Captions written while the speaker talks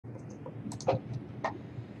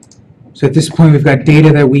So at this point, we've got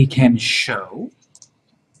data that we can show.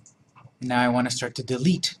 Now I want to start to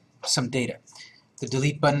delete some data. The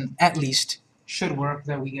delete button, at least, should work,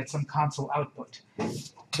 that we get some console output.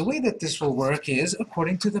 The way that this will work is,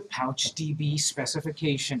 according to the PouchDB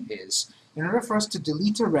specification, is, in order for us to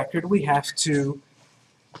delete a record, we have to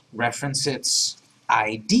reference its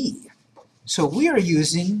ID. So we are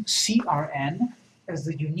using CRN as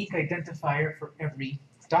the unique identifier for every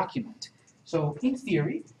document. So in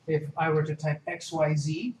theory, if I were to type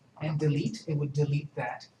XYZ and delete, it would delete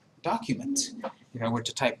that document. If I were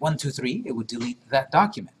to type 123, it would delete that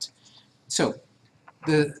document. So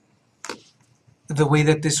the way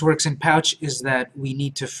that this works in Pouch is that we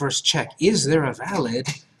need to first check, is there a valid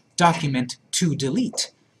document to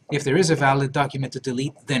delete? If there is a valid document to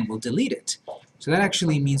delete, then we'll delete it. So that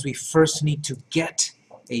actually means we first need to get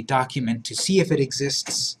a document to see if it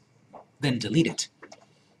exists, then delete it.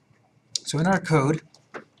 So in our code,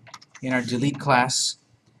 in our delete class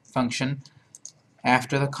function,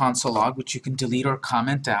 after the console log, which you can delete or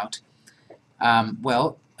comment out,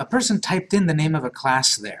 well, a person typed in the name of a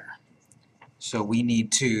class there. So we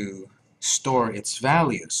need to store its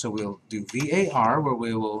value. So we'll do var, where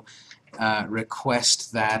we will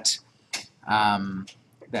request that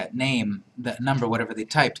that name, that number, whatever they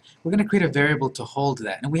typed. We're going to create a variable to hold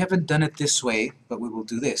that. And we haven't done it this way, but we will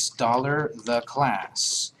do this. $the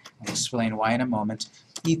class, I'll explain why in a moment,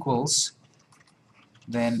 equals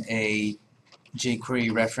then a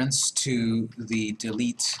jQuery reference to the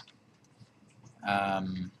delete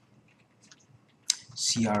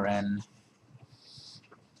CRN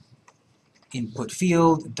input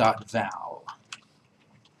field dot val.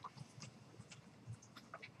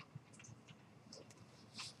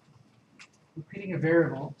 We're creating a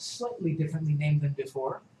variable slightly differently named than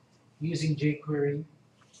before, using jQuery,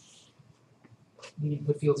 the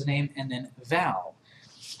input field's name, and then val.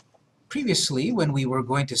 Previously, when we were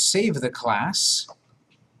going to save the class,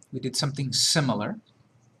 we did something similar.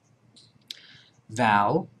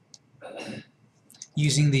 Val,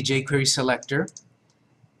 using the jQuery selector,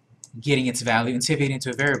 getting its value, and saving it into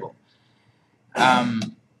a variable.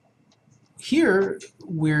 Here,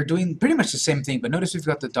 we're doing pretty much the same thing, but notice we've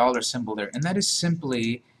got the dollar symbol there, and that is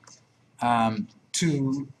simply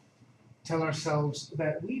to tell ourselves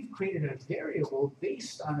that we've created a variable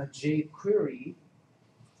based on a jQuery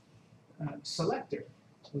selector.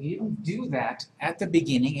 We didn't do that at the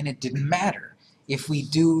beginning, and it didn't matter. If we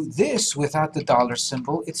do this without the dollar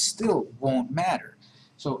symbol, it still won't matter.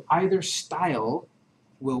 So either style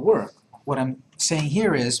will work. What I'm saying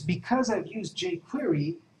here is, because I've used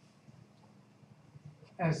jQuery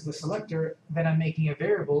as the selector, then I'm making a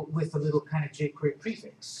variable with a little kind of jQuery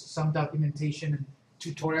prefix. Some documentation and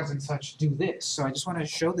tutorials and such do this. So I just want to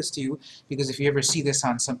show this to you, because if you ever see this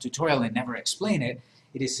on some tutorial and never explain it,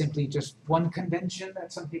 it is simply just one convention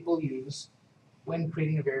that some people use when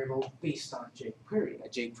creating a variable based on jQuery, a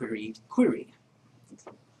jQuery query.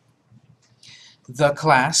 The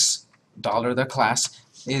class, $the class,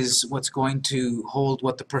 is what's going to hold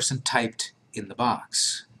what the person typed in the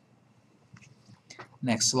box.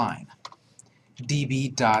 Next line.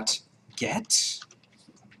 db.get,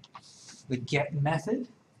 the get method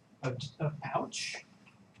of Pouch.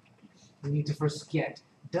 We need to first get,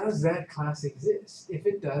 does that class exist? If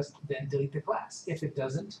it does, then delete the class. If it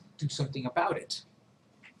doesn't, do something about it.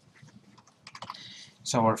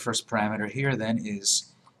 So our first parameter here then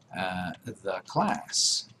is the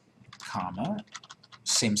class, comma,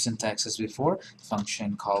 same syntax as before,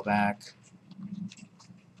 function callback,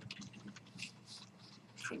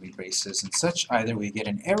 curly braces and such. Either we get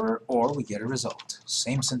an error or we get a result.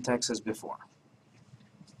 Same syntax as before.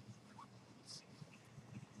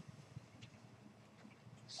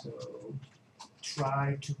 So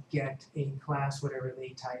try to get a class, whatever they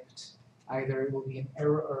typed. Either it will be an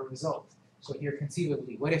error or a result. So here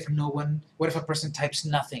conceivably, what if a person types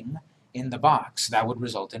nothing in the box? That would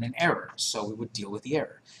result in an error, so we would deal with the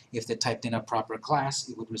error. If they typed in a proper class,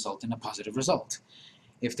 it would result in a positive result.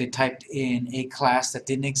 If they typed in a class that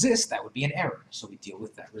didn't exist, that would be an error, so we deal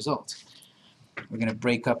with that result. We're going to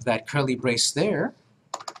break up that curly brace there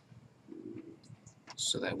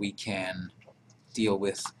so that we can deal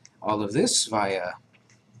with all of this via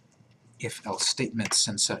if-else statements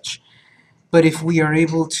and such. But if we are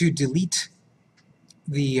able to delete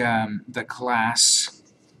the class,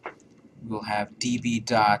 we'll have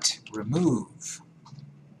db.remove.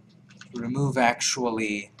 Remove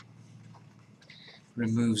actually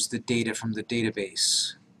removes the data from the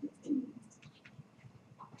database.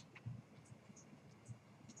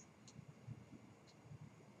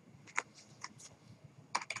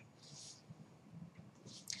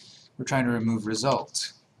 We're trying to remove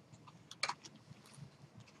result.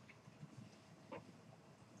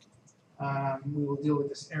 We will deal with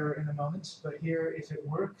this error in a moment, but here, if it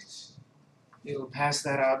worked, it will pass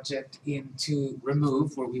that object into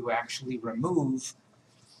remove, where we will actually remove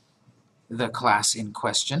the class in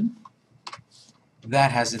question.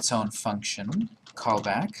 That has its own function,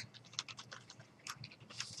 callback.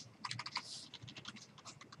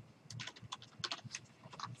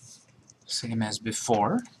 Same as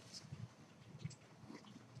before.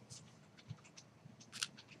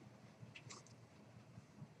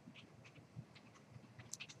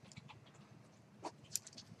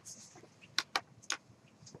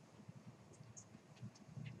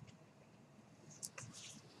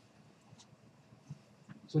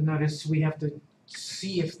 So notice we have to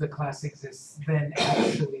see if the class exists, then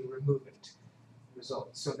actually remove it.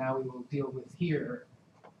 Result. So now we will deal with here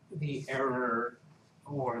the error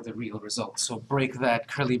or the real result. So break that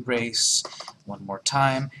curly brace one more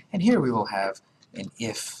time, and here we will have an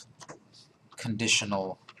if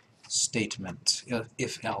conditional statement,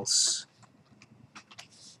 if else.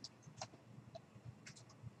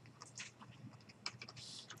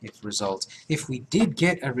 If result. If we did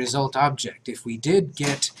get a result object, if we did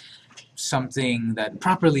get something that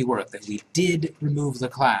properly worked, that we did remove the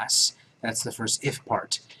class, that's the first if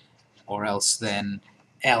part. Or else then,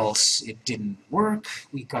 else it didn't work.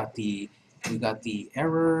 We got the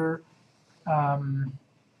error.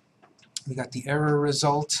 We got the error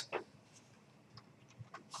result.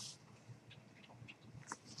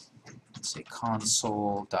 Let's say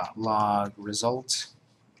console.log result.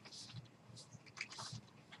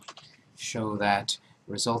 Show that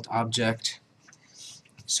result object.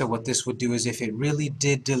 So what this would do is if it really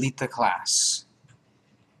did delete the class,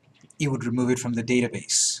 it would remove it from the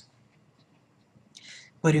database.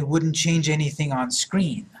 But it wouldn't change anything on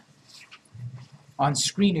screen. On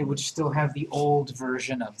screen it would still have the old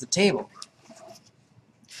version of the table.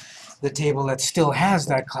 The table that still has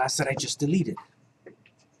that class that I just deleted.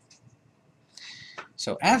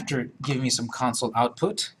 So after giving me some console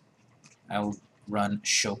output, I will run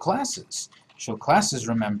show classes. Show classes,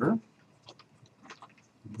 remember,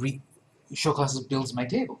 show classes builds my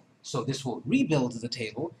table. So this will rebuild the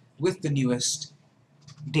table with the newest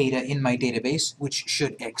data in my database, which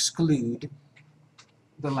should exclude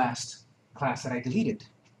the last class that I deleted.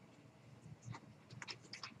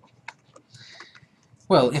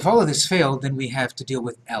 Well, if all of this failed, then we have to deal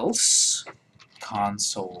with else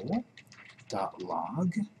console.log.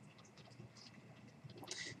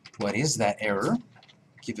 What is that error?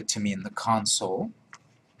 Give it to me in the console.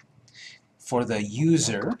 For the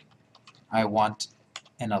user, I want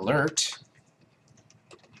an alert.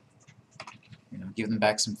 Give them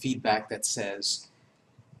back some feedback that says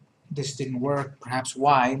this didn't work, perhaps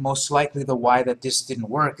why. Most likely the why that this didn't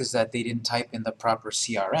work is that they didn't type in the proper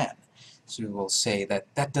CRN. So we will say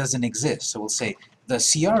that that doesn't exist. So we'll say the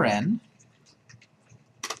CRN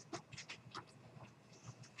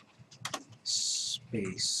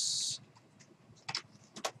space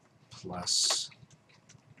plus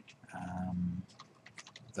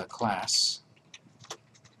the class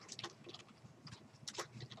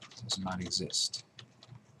does not exist.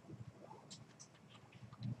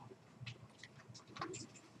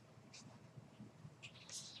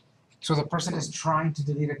 So the person is trying to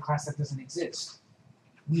delete a class that doesn't exist.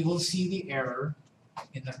 We will see the error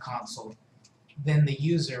in the console. Then the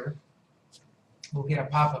user will get a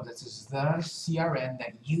pop-up that says the CRN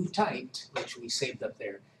that you typed, which we saved up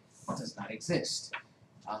there, does not exist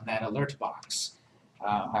on that alert box.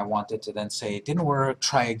 I wanted to then say it didn't work,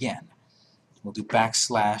 try again. We'll do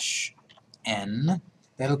 \n.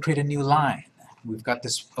 That'll create a new line. We've got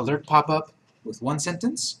this alert pop-up with one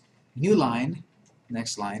sentence, new line,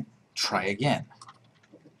 next line, try again.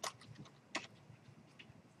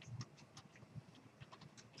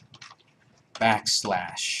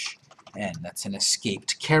 \n. That's an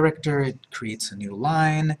escaped character. It creates a new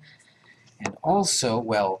line. And also,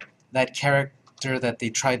 well, that character that they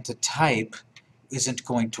tried to type isn't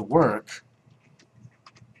going to work.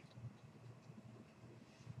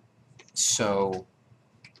 So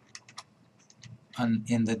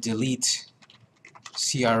in the delete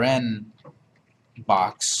CRN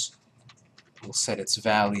box, we'll set its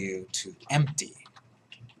value to empty,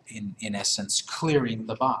 in essence clearing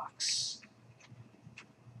the box.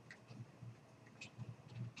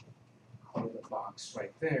 Clear the box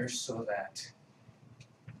right there so that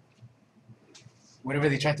whatever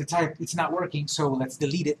they tried to type, it's not working, so let's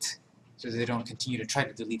delete it so they don't continue to try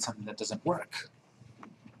to delete something that doesn't work.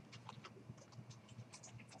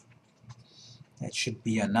 That should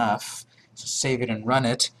be enough. So save it and run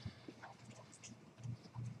it.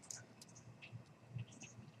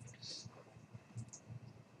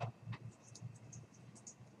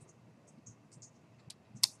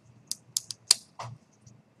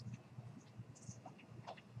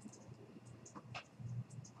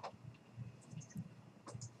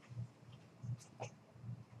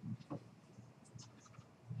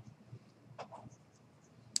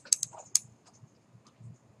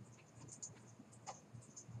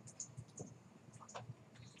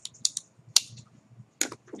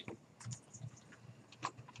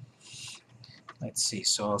 Let's see,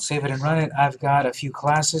 so I'll save it and run it. I've got a few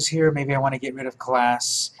classes here. Maybe I want to get rid of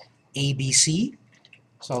class ABC.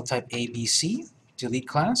 So I'll type ABC, delete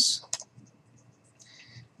class.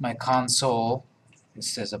 My console, it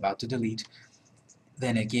says about to delete.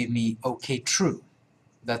 Then it gave me OK, true.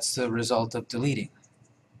 That's the result of deleting.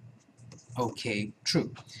 OK,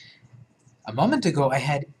 true. A moment ago, I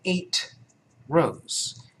had 8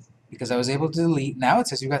 rows because I was able to delete. Now it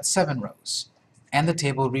says you've got 7 rows. And the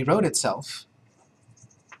table rewrote itself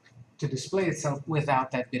to display itself without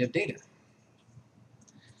that bit of data.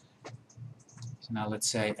 So now let's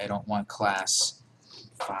say I don't want class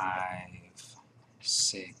 5,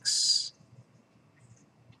 6,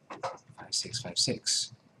 5, 6, 5,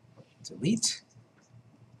 6. Delete.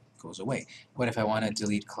 Goes away. What if I want to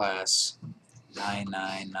delete class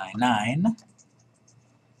 9999?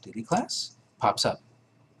 Delete class. Pops up.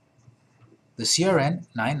 The CRN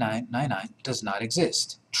 9999 does not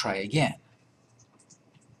exist. Try again.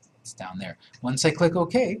 It's down there. Once I click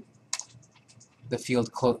OK, the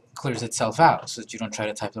field clears itself out so that you don't try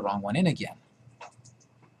to type the wrong one in again.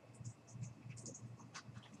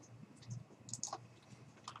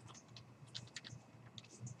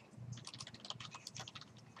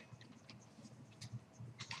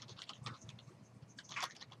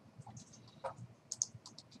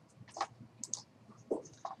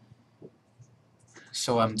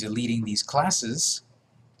 So I'm deleting these classes.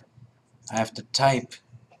 I have to type,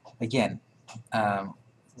 again,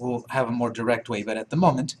 we'll have a more direct way, but at the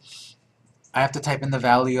moment, I have to type in the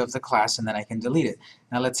value of the class and then I can delete it.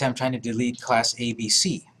 Now let's say I'm trying to delete class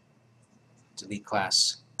ABC. Delete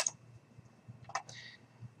class.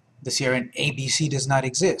 The CRN ABC does not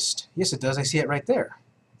exist. Yes, it does. I see it right there.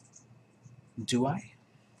 Do I?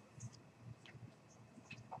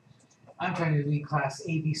 I'm trying to delete class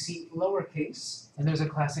ABC lowercase, and there's a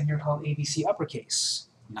class in here called ABC uppercase.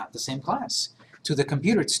 Not the same class. To the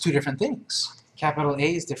computer, it's 2 different things. Capital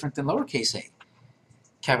A is different than lowercase a.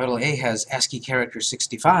 Capital A has ASCII character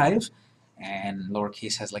 65, and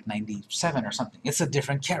lowercase has like 97 or something. It's a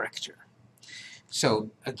different character.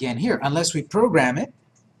 So again here, unless we program it,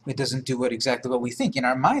 it doesn't do exactly what we think. In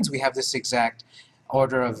our minds, we have this exact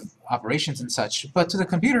order of operations and such, but to the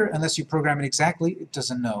computer, unless you program it exactly, it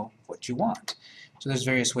doesn't know what you want. So there's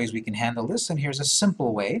various ways we can handle this, and here's a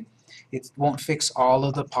simple way. It won't fix all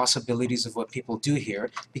of the possibilities of what people do here,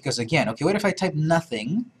 because again, okay, what if I type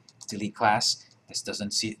nothing, delete class, this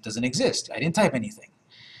doesn't exist. I didn't type anything.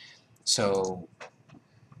 So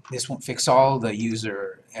this won't fix all the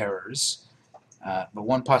user errors, but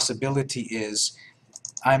one possibility is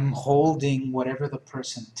I'm holding whatever the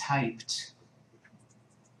person typed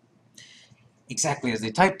exactly as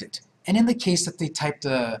they typed it. And in the case that they typed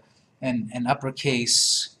an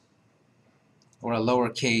uppercase or a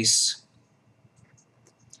lowercase,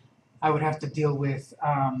 I would have to deal with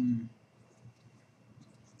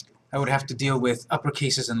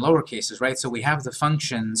uppercases and lowercases, right? So we have the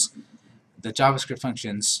functions, the JavaScript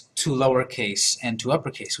functions, to lowercase and to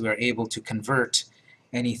uppercase. We are able to convert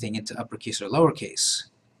anything into uppercase or lowercase.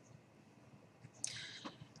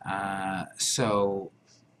 So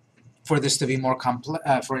for this to be more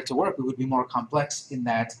complex, for it to work, it would be more complex in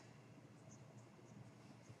that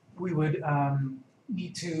we would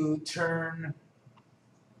need to turn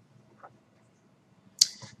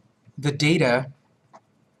the data.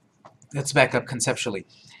 Let's back up conceptually.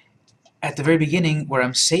 At the very beginning, where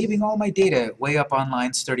I'm saving all my data way up on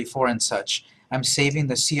lines 34 and such, I'm saving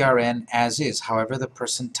the CRN as is, however the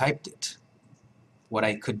person typed it. What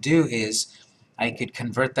I could do is I could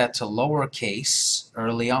convert that to lowercase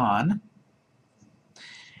early on,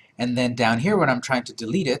 and then down here when I'm trying to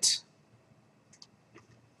delete it,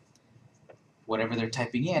 whatever they're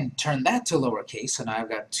typing in, turn that to lowercase, and I've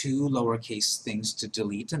got 2 lowercase things to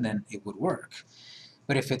delete, and then it would work.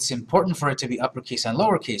 But if it's important for it to be uppercase and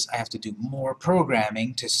lowercase, I have to do more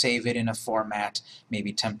programming to save it in a format,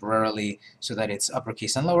 maybe temporarily, so that it's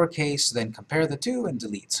uppercase and lowercase, then compare the 2 and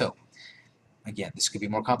delete. So again, this could be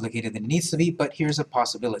more complicated than it needs to be, but here's a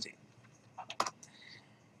possibility.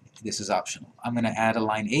 This is optional. I'm going to add a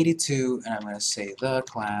line 82, and I'm going to say the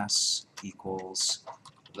class equals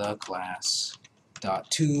the class dot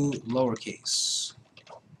to lowercase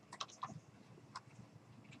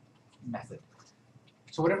method.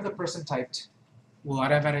 So whatever the person typed will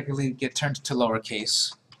automatically get turned to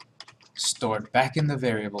lowercase, stored back in the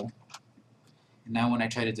variable, and now when I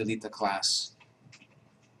try to delete the class,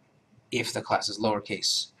 if the class is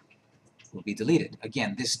lowercase, will be deleted.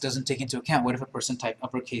 Again, this doesn't take into account what if a person typed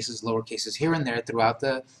uppercases, lowercases here and there throughout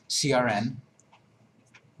the CRN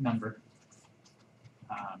number.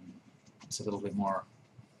 It's a little bit more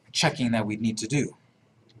checking that we need to do.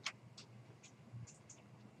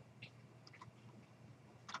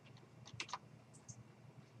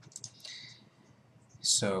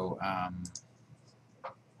 So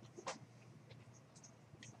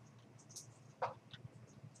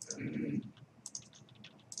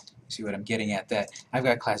see what I'm getting at? That I've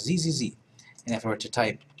got class ZZZ, and if I were to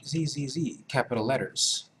type ZZZ capital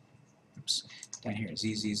letters, oops, down here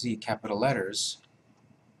ZZZ capital letters,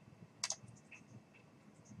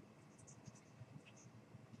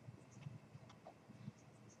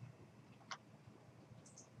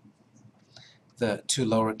 the to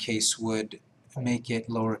lowercase would make it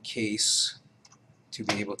lowercase to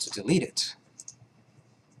be able to delete it.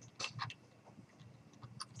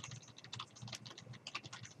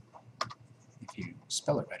 If you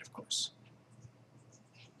spell it right, of course.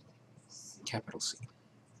 Capital C.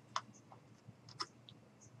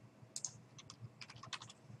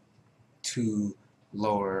 To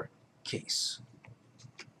lowercase.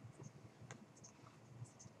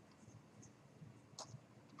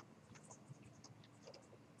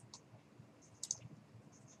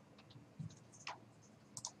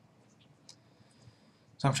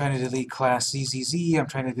 So I'm trying to delete class ZZZ, I'm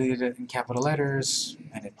trying to delete it in capital letters,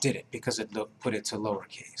 and it did it because it put it to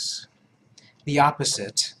lowercase. The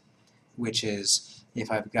opposite, which is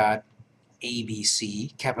if I've got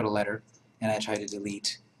ABC, capital letter, and I try to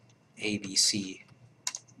delete ABC,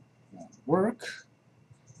 won't work,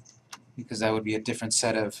 because that would be a different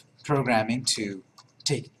set of programming to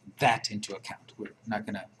take that into account. We're not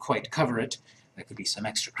going to quite cover it. That could be some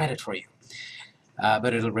extra credit for you.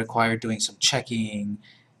 But it'll require doing some checking,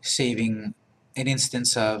 saving an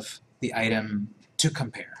instance of the item to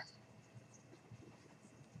compare.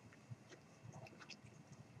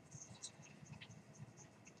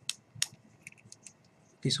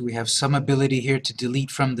 Okay, so we have some ability here to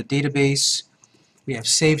delete from the database. We have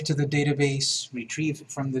save to the database, retrieve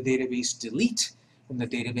from the database, delete from the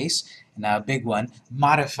database, and now a big one,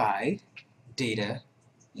 modify data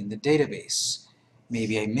in the database.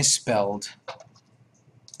 Maybe I misspelled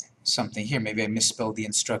something here. Maybe I misspelled the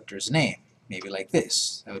instructor's name. Maybe like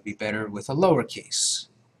this. That would be better with a lowercase.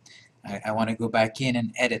 I want to go back in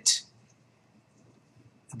and edit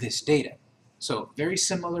this data. So very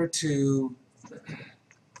similar to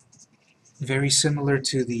the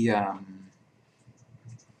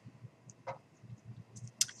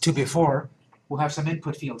to before. We'll have some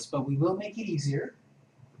input fields, but we will make it easier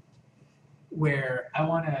where I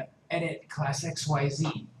want to edit class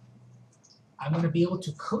XYZ. I'm going to be able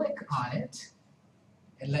to click on it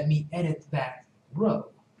and let me edit that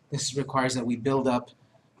row. This requires that we build up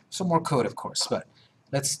some more code, of course, but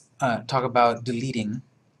let's talk about deleting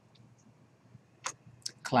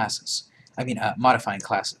classes. Modifying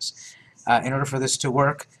classes. In order for this to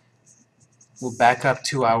work, we'll back up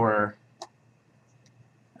to our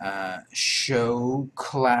show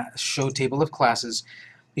table of classes,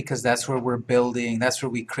 because that's where we're building, that's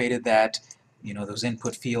where we created that, those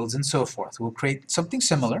input fields and so forth. We'll create something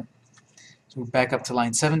similar. So we'll back up to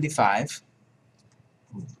line 75.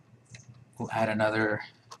 We'll add another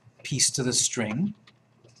piece to the string,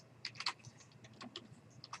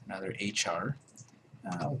 another HR.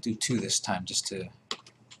 I'll do 2 this time just to,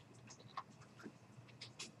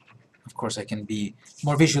 of course I can be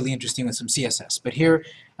more visually interesting with some CSS, but here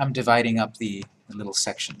I'm dividing up the little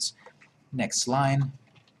sections. Next line,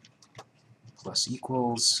 plus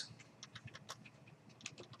equals,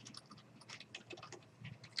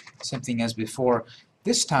 same thing as before.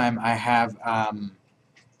 This time I have,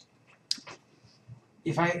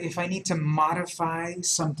 if I need to modify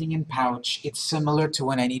something in Pouch, it's similar to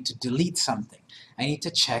when I need to delete something. I need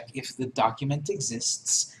to check if the document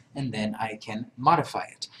exists, and then I can modify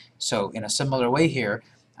it. So in a similar way here,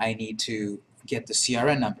 I need to get the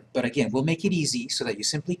CRN number. But again, we'll make it easy so that you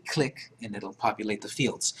simply click and it'll populate the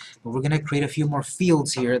fields. But we're going to create a few more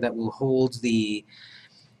fields here that will hold the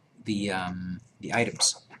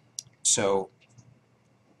items. So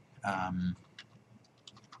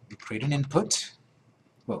we create an input.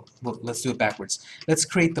 Well, let's do it backwards. Let's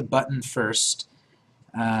create the button first,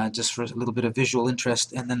 just for a little bit of visual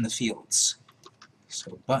interest, and then the fields.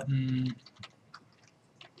 So button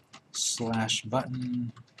 /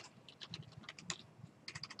 button.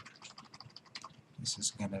 This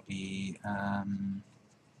is going to be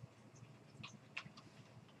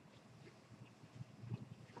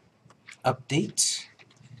update.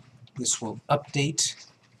 This will update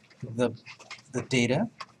the data.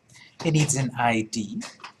 It needs an ID.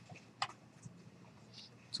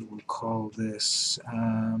 So we'll call this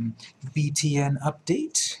btn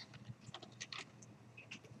update.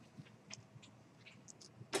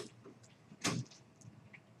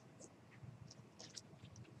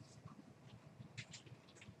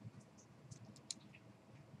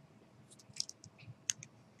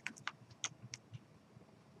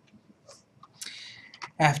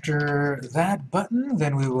 After that button,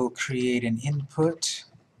 then we will create an input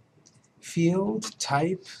field,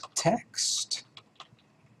 type text.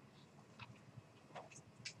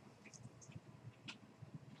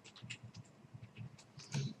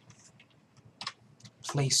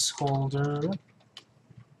 Placeholder.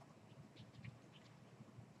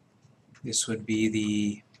 This would be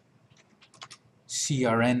the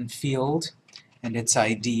CRN field and its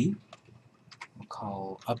ID. We'll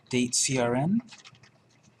call update CRN.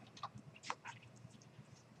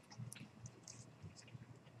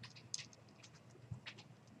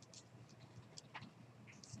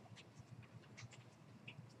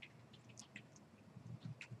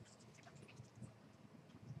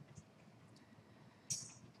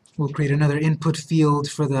 We'll create another input field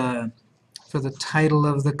for the title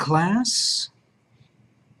of the class,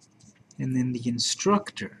 and then the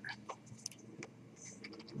instructor.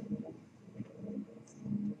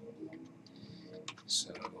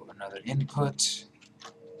 So another input,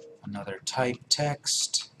 another type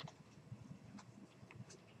text,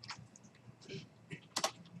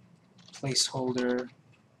 placeholder,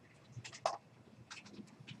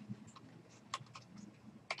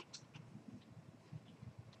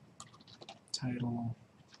 title,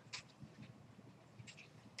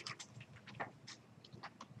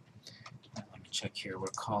 let me check here, we're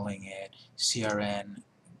calling it CRN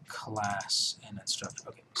class and instructor.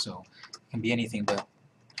 Okay, so it can be anything, but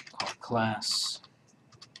call it class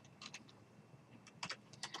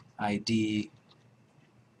ID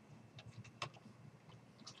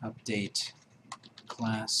update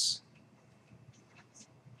class.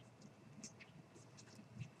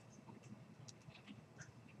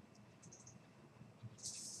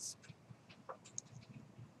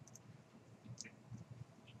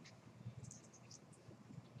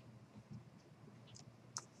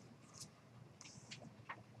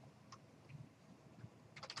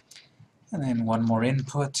 And then one more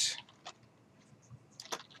input,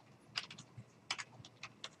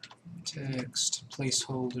 text,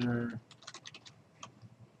 placeholder,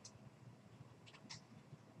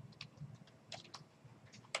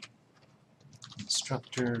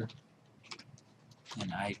 instructor,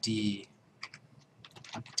 and ID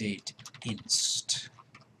update inst.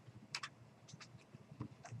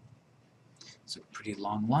 It's a pretty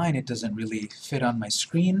long line. It doesn't really fit on my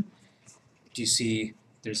screen. Do you see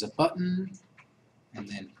there's a button and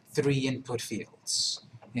then 3 input fields.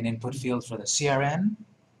 An input field for the CRN,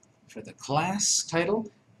 for the class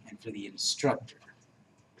title, and for the instructor.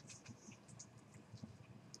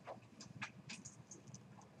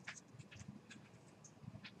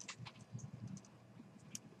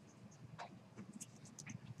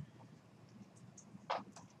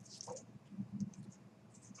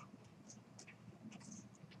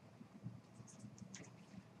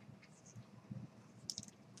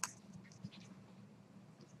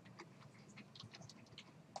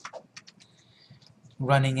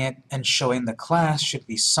 Running it and showing the class should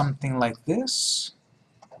be something like this.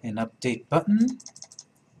 An update button,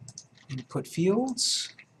 input fields,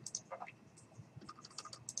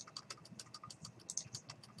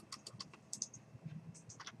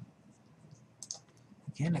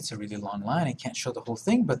 again, it's a really long line. I can't show the whole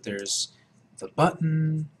thing, but there's the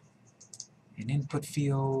button, an input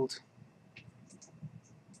field,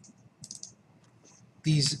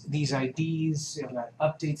 these IDs, you have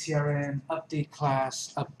update CRN, update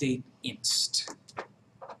class, update inst.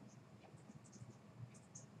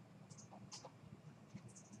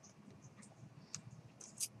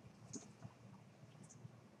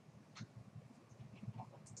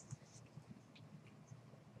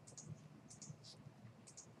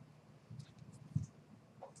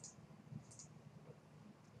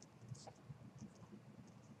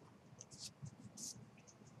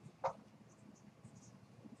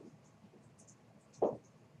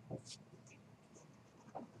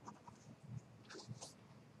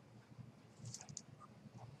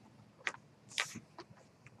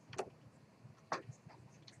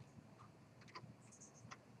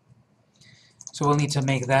 So we'll need to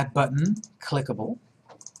make that button clickable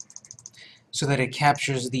so that it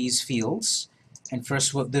captures these fields. And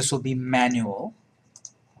first, this will be manual,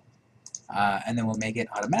 and then we'll make it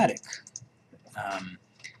automatic.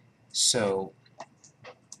 So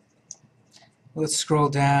let's scroll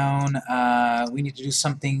down. We need to do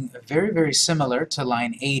something very, very similar to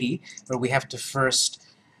line 80, where we have to first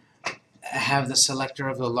have the selector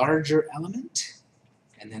of the larger element,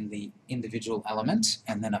 and then the individual element,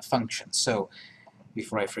 and then a function. So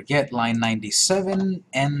before I forget, line 97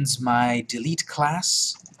 ends my delete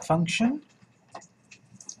class function.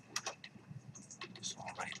 So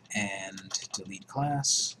I'll write and delete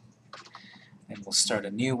class. And we'll start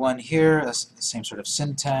a new one here. That's the same sort of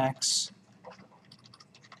syntax.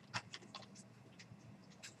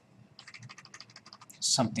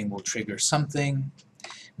 Something will trigger something.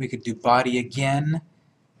 We could do body again.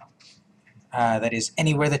 That is,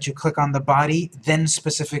 anywhere that you click on the body, then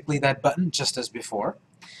specifically that button, just as before.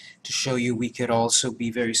 To show you, we could also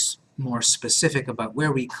be very more specific about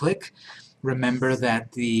where we click. Remember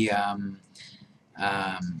that the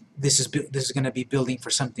this is going to be building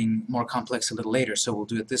for something more complex a little later, so we'll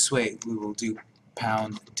do it this way. We will do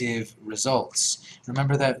pound div results.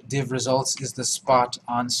 Remember that div results is the spot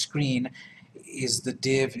on screen, is the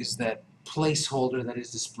div is that placeholder that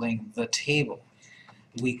is displaying the table.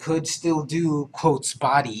 We could still do quotes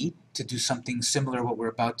body to do something similar to what we're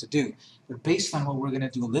about to do. But based on what we're going to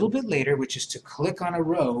do a little bit later, which is to click on a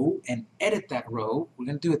row and edit that row, we're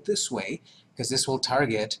going to do it this way, because this will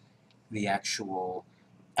target the actual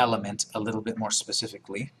element a little bit more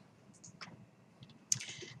specifically.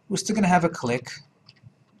 We're still going to have a click.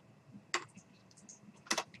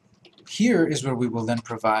 Here is where we will then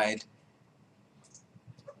provide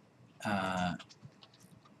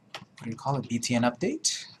what do you call it? BTN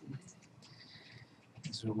update.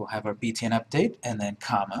 This is where we'll have our BTN update, and then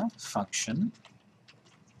comma, function.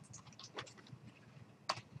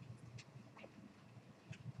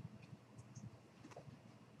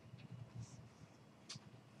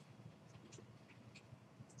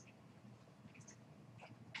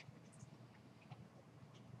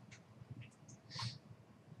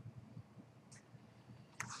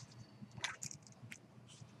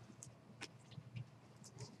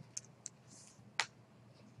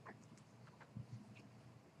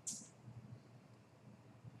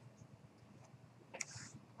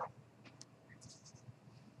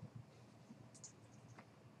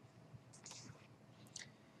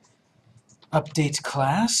 Update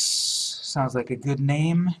class sounds like a good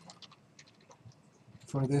name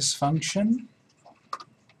for this function.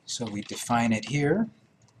 So we define it here.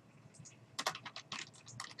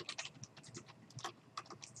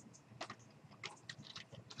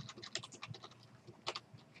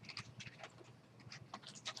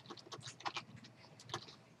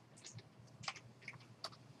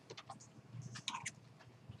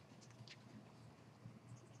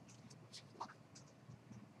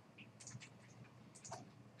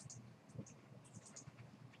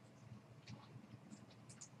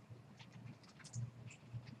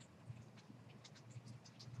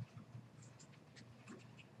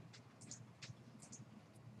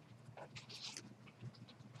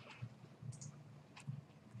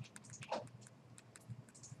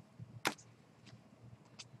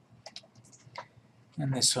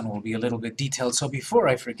 And this one will be a little bit detailed. So before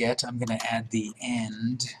I forget, I'm going to add the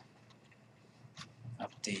end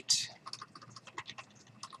update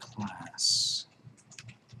class.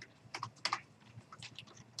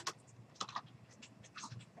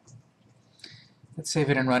 Let's save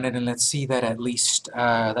it and run it, and let's see that at least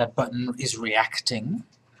that button is reacting.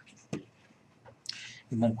 It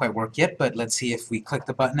won't quite work yet, but let's see if we click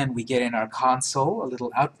the button and we get in our console a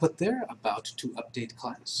little output there, about to update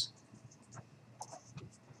class.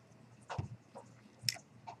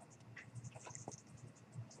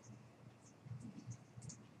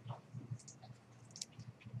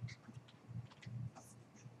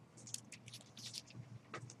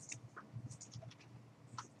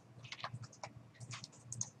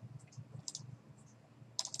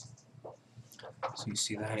 So you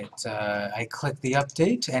see that I click the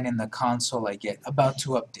update, and in the console I get about to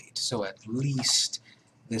update. So at least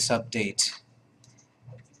this update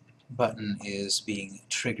button is being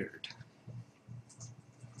triggered.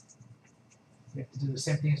 We have to do the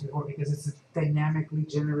same thing as before because it's a dynamically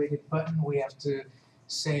generated button. We have to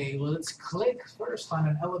say, well, let's click first on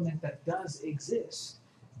an element that does exist.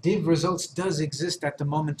 Div results does exist at the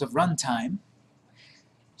moment of runtime.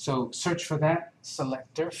 So search for that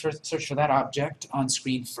selector, search for that object on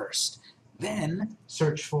screen first. Then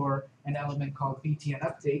search for an element called BTN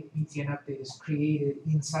update. BTN update is created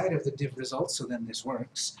inside of the div results, so then this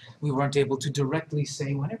works. We weren't able to directly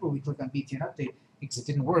say whenever we click on BTN update because it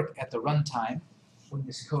didn't work at the runtime when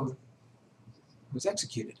this code was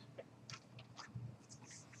executed.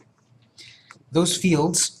 Those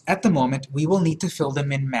fields, at the moment, we will need to fill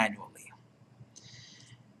them in manually.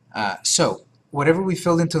 So whatever we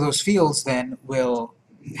filled into those fields then will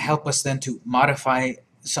help us then to modify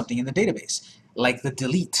something in the database. Like the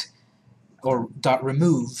delete or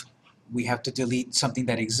 .remove, we have to delete something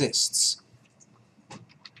that exists.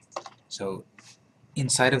 So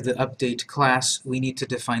inside of the update class, we need to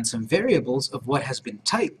define some variables of what has been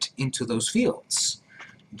typed into those fields.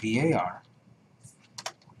 var,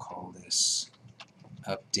 we'll call this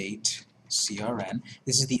update CRN.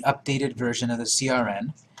 This is the updated version of the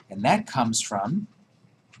CRN, and that comes from,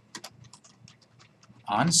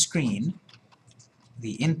 on screen,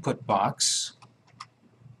 the input box,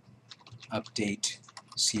 update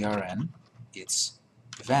CRN, it's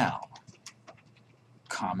val,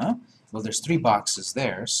 comma, well there's 3 boxes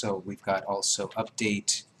there, so we've got also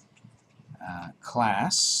update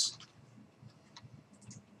class.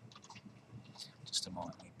 Just a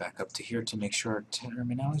moment, let me back up to here to make sure our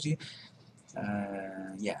terminology.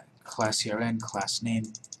 Yeah, class CRN, class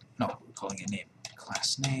name, no, we're calling it name,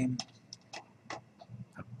 class name,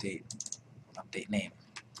 update name.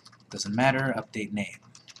 Doesn't matter, update name.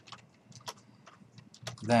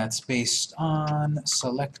 That's based on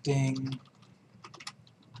selecting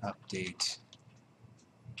update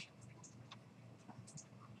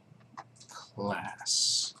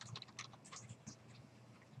class.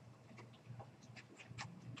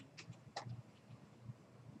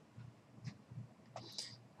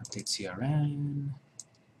 Update CRN,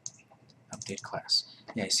 update class.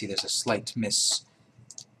 Yeah, I see there's a slight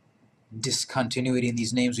discontinuity in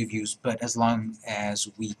these names we've used, but as long as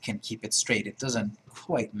we can keep it straight, it doesn't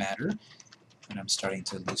quite matter. And I'm starting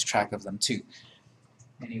to lose track of them too.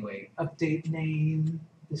 Anyway, update name.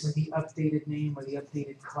 This is the updated name or the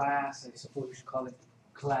updated class. I suppose we should call it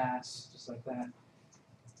class, just like that.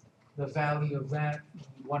 The value of that,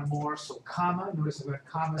 one more, so comma. Notice I've got a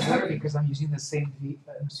comma there because I'm using the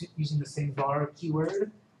same var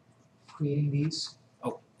keyword, creating these.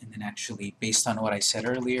 Oh, and then actually, based on what I said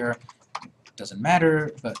earlier, it doesn't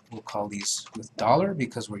matter, but we'll call these with dollar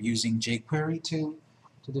because we're using jQuery to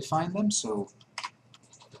define them. So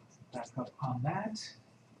back up on that.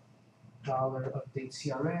 Dollar update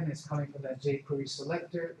CRN is coming from that jQuery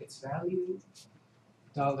selector, its value.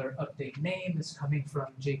 Dollar update name is coming from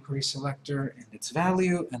jQuery selector and its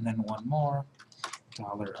value, and then one more.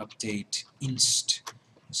 Dollar update inst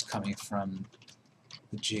is coming from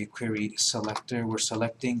the jQuery selector. We're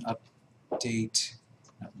selecting update,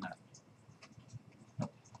 no, not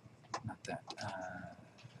that.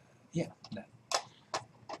 Yeah, that.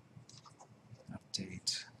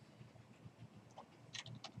 Update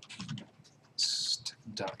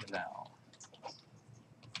inst.val.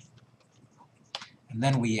 And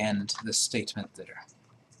then we end the statement there.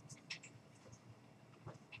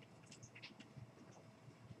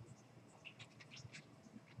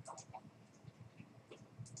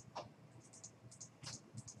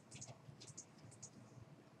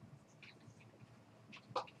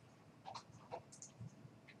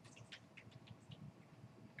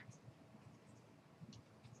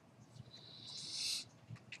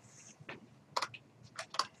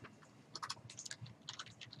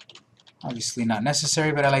 Obviously not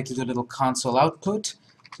necessary, but I like to do a little console output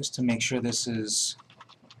just to make sure this is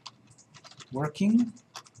working.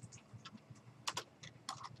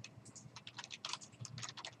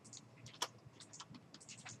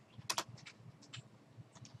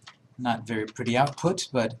 Not very pretty output,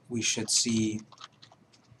 but we should see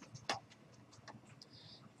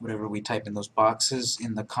whatever we type in those boxes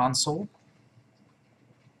in the console.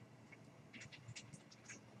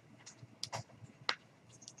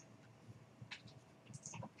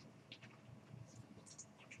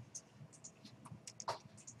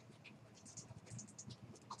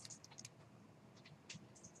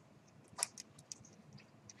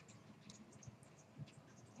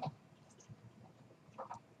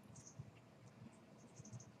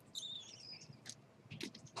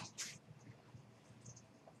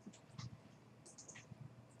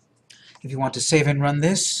 If you want to save and run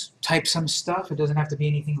this, type some stuff. It doesn't have to be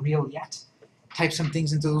anything real yet. Type some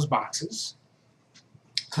things into those boxes.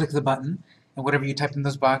 Click the button, and whatever you type in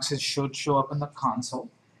those boxes should show up in the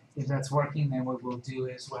console. If that's working, then what we'll do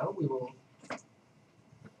is, well, we will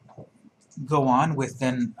go on with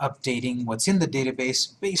then updating what's in the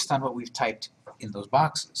database based on what we've typed in those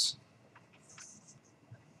boxes.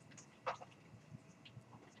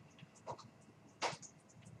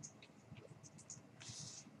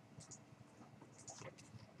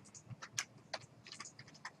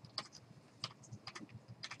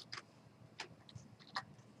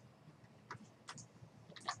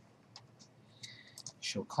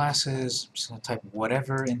 Show classes, I'm just going to type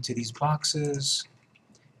whatever into these boxes,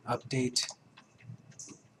 update,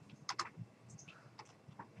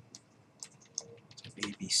 type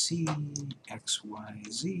ABC,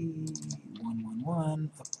 XYZ,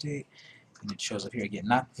 111, update, and it shows up here again.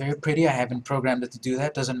 Not very pretty, I haven't programmed it to do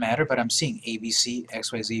that, doesn't matter, but I'm seeing ABC,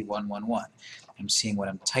 XYZ, 111. I'm seeing what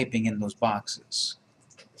I'm typing in those boxes.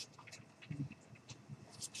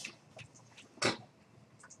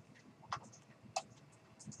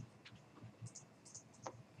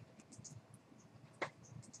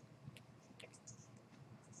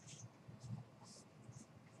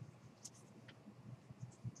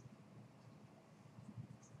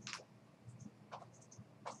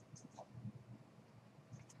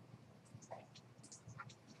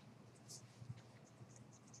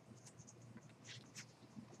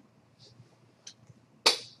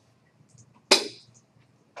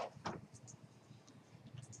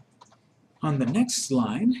 On the next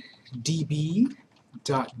line, db.get.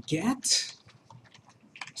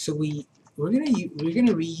 So we're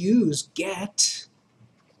gonna reuse get,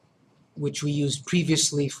 which we used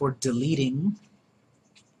previously for deleting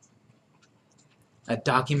a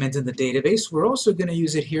document in the database. We're also going to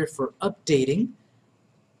use it here for updating,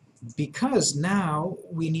 because now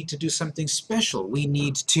we need to do something special. We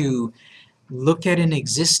need to look at an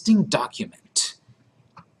existing document,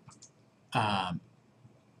 add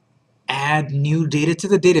new data to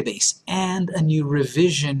the database, and a new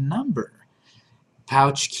revision number.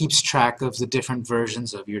 Pouch keeps track of the different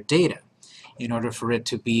versions of your data. In order for it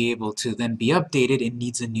to be able to then be updated, it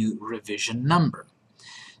needs a new revision number.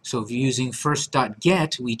 So if you're using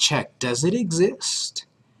first.get, we check, does it exist?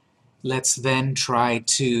 Let's then try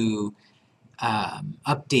to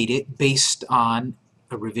update it based on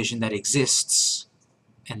a revision that exists,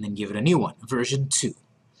 and then give it a new one, version 2.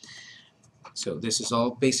 So this is all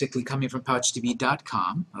basically coming from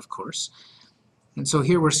pouchdb.com, of course. And so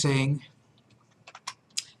here we're saying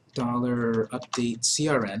 $update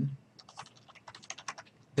CRN.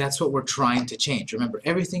 That's what we're trying to change. Remember,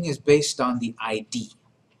 everything is based on the ID.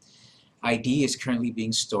 ID is currently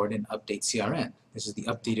being stored in update CRN. This is the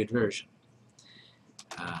updated version.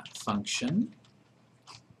 Function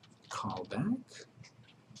callback.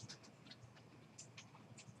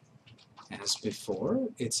 As before,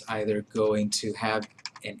 it's either going to have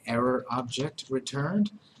an error object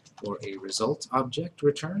returned or a result object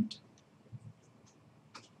returned.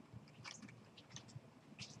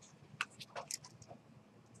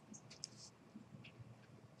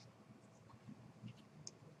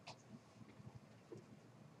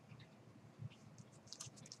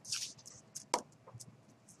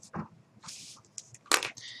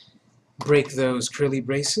 Break those curly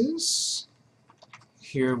braces.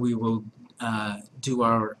 Here we will do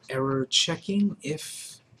our error checking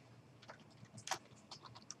if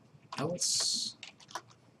else.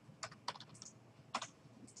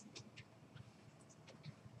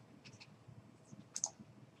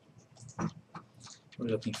 We're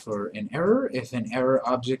looking for an error. If an error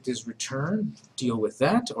object is returned, deal with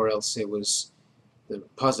that, or else it was the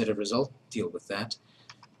positive result, deal with that.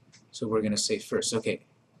 So we're going to say first, okay,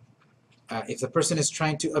 if the person is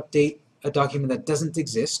trying to update a document that doesn't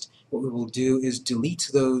exist, what we will do is delete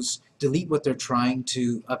what they're trying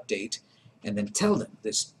to update, and then tell them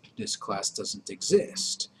this class doesn't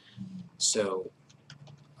exist. So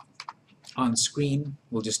on screen,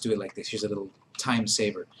 we'll just do it like this. Here's a little time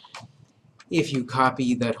saver. If you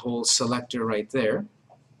copy that whole selector right there,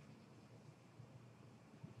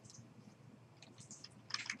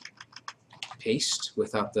 paste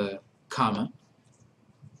without the comma,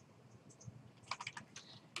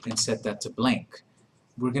 and set that to blank.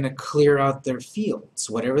 We're going to clear out their fields.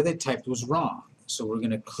 Whatever they typed was wrong, so we're going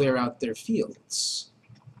to clear out their fields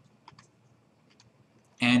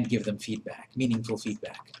and give them feedback, meaningful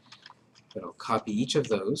feedback. But I'll copy each of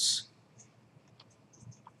those.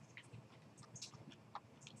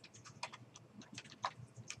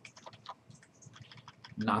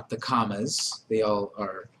 Not the commas. They all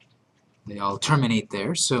terminate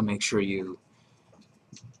there, so make sure you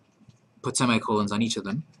put semicolons on each of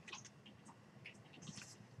them.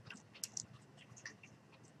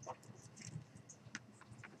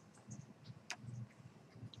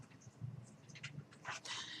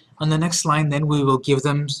 On the next line, then, we will give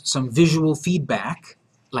them some visual feedback,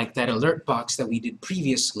 like that alert box that we did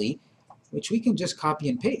previously, which we can just copy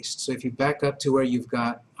and paste. So if you back up to where you've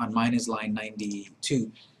got, on mine is line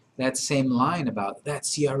 92, that same line about that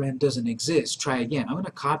CRN doesn't exist, try again. I'm going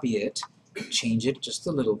to copy it, change it just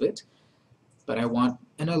a little bit, but I want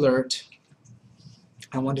an alert.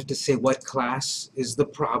 I want it to say what class is the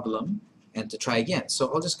problem, and to try again.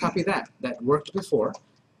 So I'll just copy that. That worked before,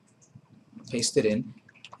 paste it in,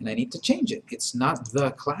 and I need to change it. It's not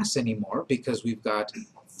the class anymore because we've got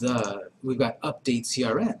update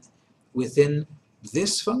CRN. Within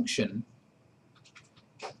this function,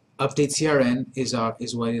 update CRN is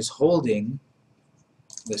what is holding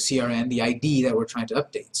the CRN, the ID that we're trying to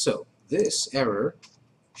update. So this error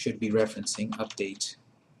should be referencing update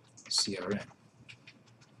CRN.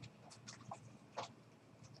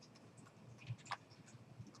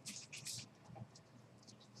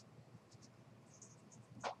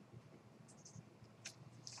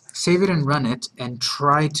 Save it and run it, and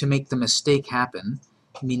try to make the mistake happen,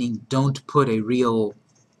 meaning don't put a real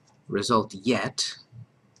result yet.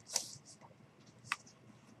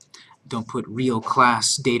 Don't put real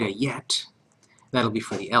class data yet. That'll be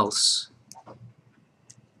for the else.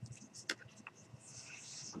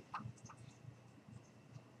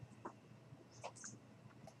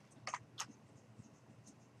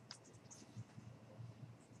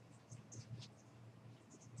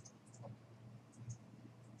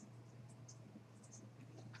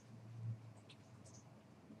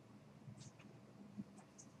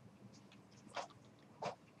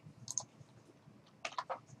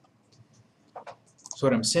 So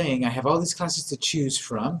what I'm saying, I have all these classes to choose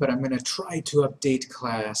from, but I'm going to try to update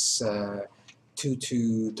class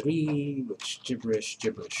 223, which gibberish.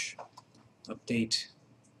 Update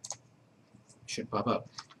should pop up.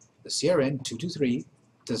 The CRN 223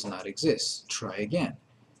 does not exist. Try again.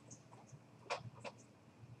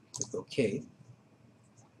 Click OK.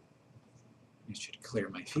 It should clear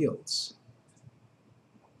my fields.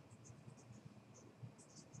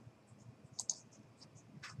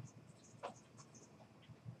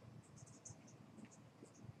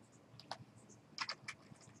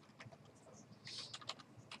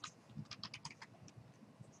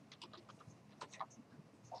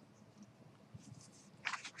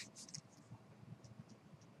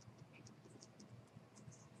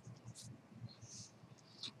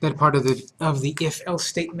 That part of the if-else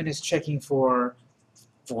statement is checking for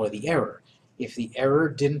the error. If the error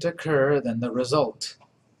didn't occur, then the result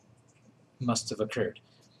must have occurred.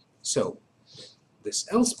 So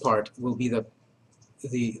this else part will be the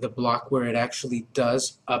block where it actually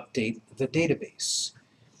does update the database.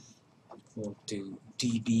 We'll do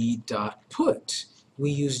db.put. We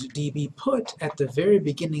used db.put at the very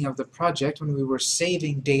beginning of the project when we were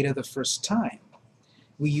saving data the first time.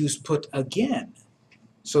 We use put again.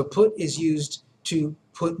 So put is used to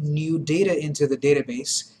put new data into the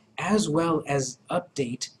database as well as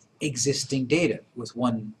update existing data with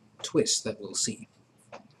one twist that we'll see.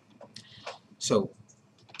 So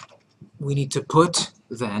we need to put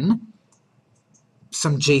then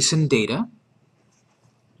some JSON data,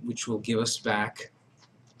 which will give us back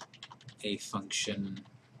a function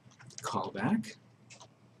callback,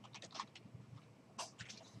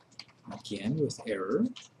 again with error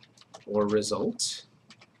or result.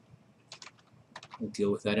 We'll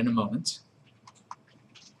deal with that in a moment.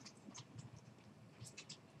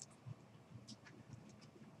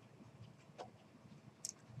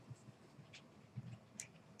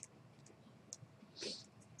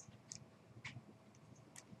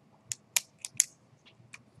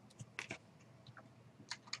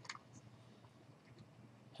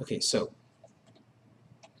 Okay, so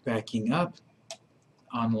backing up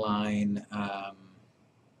on line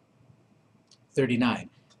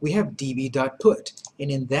 39, we have db.put, and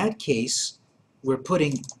in that case, we're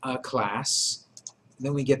putting a class, and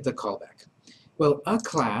then we get the callback. Well, a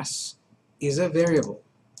class is a variable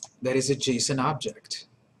that is a JSON object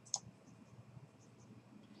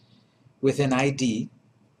with an ID,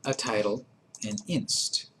 a title, and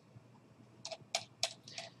inst.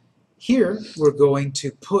 Here, we're going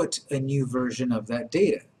to put a new version of that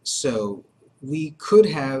data. So we could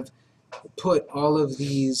have put all of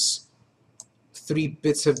these 3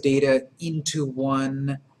 bits of data into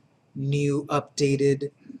one new updated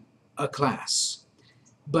class.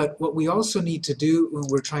 But what we also need to do when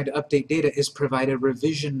we're trying to update data is provide a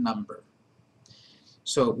revision number.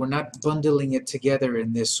 So we're not bundling it together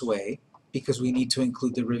in this way because we need to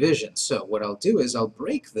include the revision. So what I'll do is I'll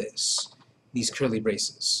break these curly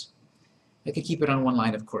braces. I could keep it on one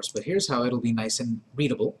line, of course, but here's how it'll be nice and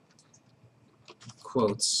readable.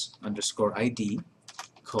 Quotes underscore ID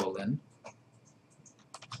colon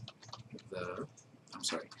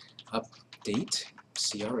update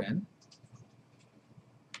CRN.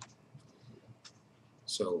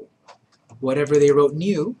 So whatever they wrote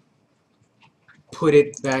new, put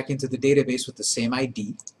it back into the database with the same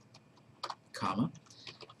ID, comma.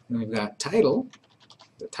 And we've got title,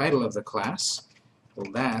 the title of the class.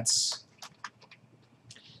 Well, that's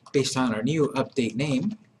based on our new update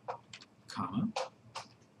name, comma.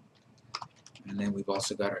 And then we've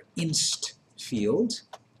also got our inst field.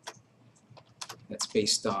 That's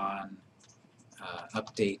based on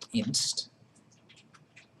update inst.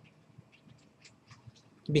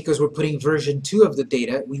 Because we're putting version 2 of the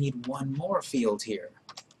data, we need one more field here.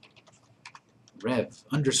 Rev,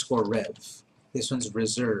 underscore rev. This one's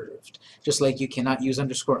reserved. Just like you cannot use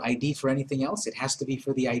underscore ID for anything else, it has to be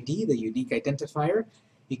for the ID, the unique identifier.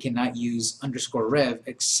 You cannot use underscore rev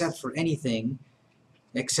except for anything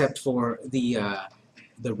except for the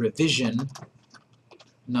revision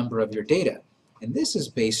number of your data. And this is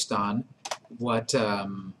based on what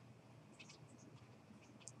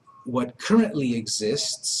currently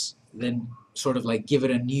exists, then sort of like give it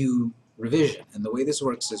a new revision. And the way this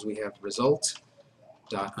works is we have result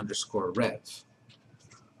dot underscore rev.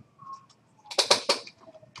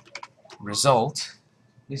 Result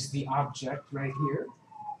is the object right here.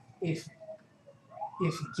 If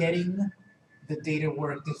getting the data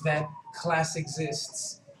worked, if that class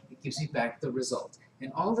exists, it gives you back the result.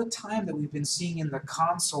 And all the time that we've been seeing in the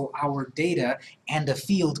console our data and a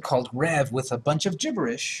field called rev with a bunch of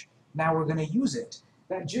gibberish, now we're going to use it.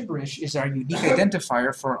 That gibberish is our unique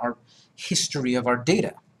identifier for our history of our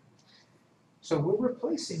data. So we're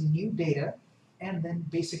replacing new data and then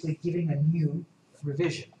basically giving a new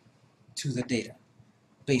revision to the data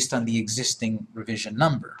based on the existing revision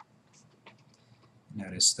number.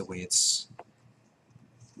 Notice the way it's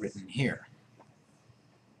written here.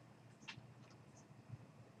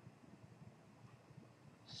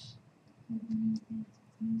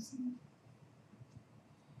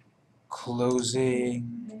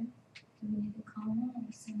 Closing.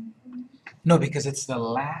 No, because it's the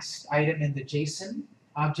last item in the JSON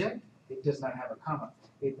object. It does not have a comma.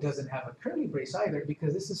 It doesn't have a curly brace either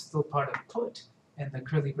because this is still part of put, and the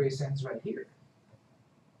curly brace ends right here.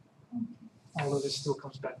 All of this still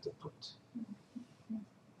comes back to put.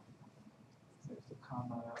 There's the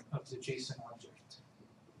comma of the JSON object.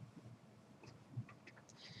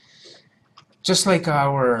 Just like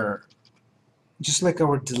our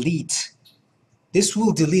delete, this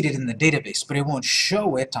will delete it in the database, but it won't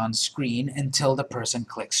show it on screen until the person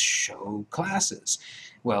clicks Show Classes.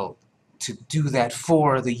 Well, to do that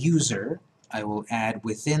for the user, I will add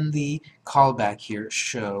within the callback here,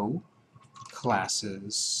 Show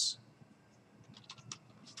Classes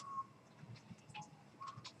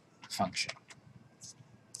function.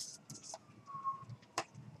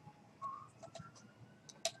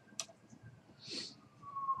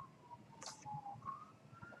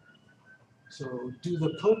 So do the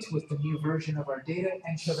put with the new version of our data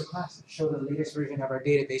and show the classes. Show the latest version of our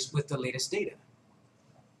database with the latest data.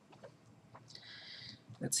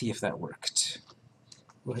 Let's see if that worked.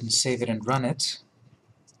 Go ahead and save it and run it.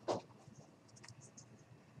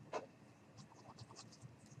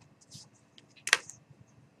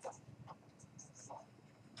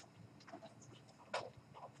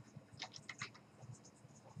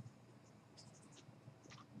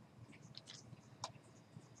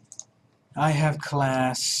 I have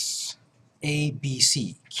class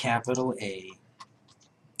ABC, capital A,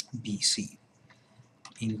 BC.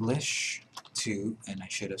 English to, and I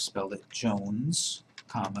should have spelled it Jones,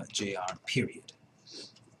 comma, JR, period.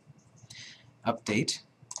 Update.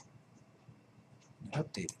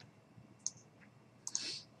 Updated.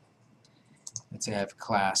 Let's say I have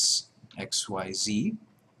class XYZ.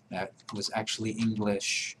 That was actually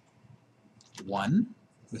English 1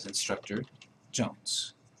 with instructor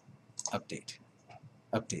Jones. Update.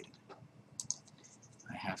 Updated.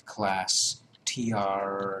 I have class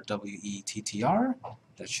TRWETTR.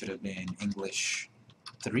 That should have been English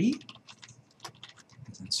 3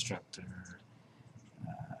 with instructor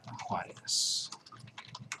Juarez.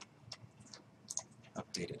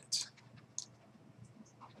 Updated it.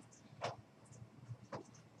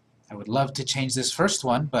 I would love to change this first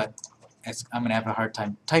one, but I'm going to have a hard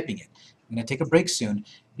time typing it. I'm going to take a break soon,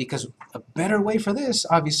 because a better way for this,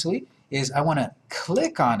 obviously, is I want to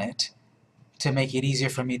click on it to make it easier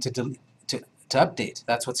for me to update.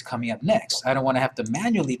 That's what's coming up next. I don't want to have to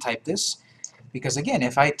manually type this, because again,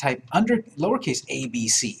 if I type under lowercase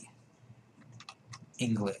ABC,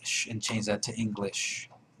 English, and change that to English,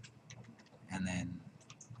 and then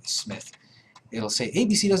Smith, it'll say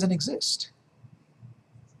ABC doesn't exist.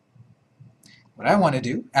 What I want to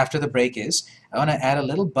do after the break is, I want to add a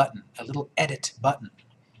little button, a little edit button.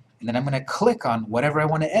 And then I'm going to click on whatever I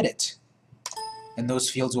want to edit. And those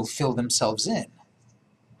fields will fill themselves in.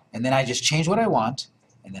 And then I just change what I want,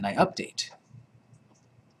 and then I update.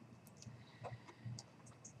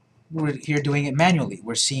 We're here doing it manually.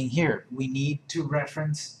 We're seeing here, we need to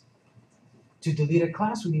reference, to delete a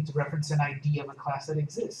class, we need to reference an ID of a class that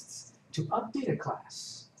exists. To update a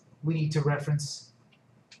class, we need to reference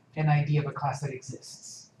an ID of a class that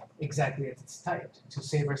exists, exactly as it's typed. To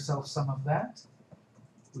save ourselves some of that,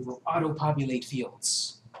 we will auto-populate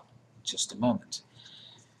fields. Just a moment.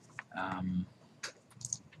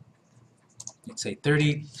 It's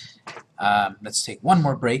 8:30. Let's take one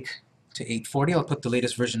more break to 8:40. I'll put the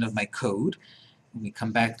latest version of my code. When we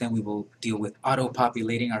come back, then we will deal with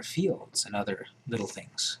auto-populating our fields and other little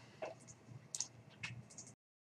things.